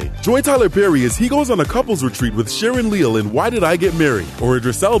Family. Join Tyler Perry as he goes on a couples retreat with Sharon Leal in Why Did I Get Married? Or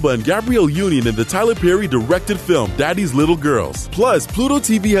Idris Elba and Gabrielle Union in the Tyler Perry directed film Daddy's Little Girls. Plus, Pluto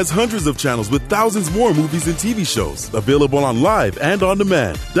TV has hundreds of channels with thousands more movies and TV shows. Available on live and on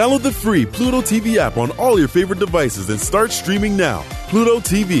demand. Download the free Pluto TV app on all your favorite devices and start streaming now. Pluto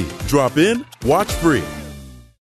TV. Drop in, watch free.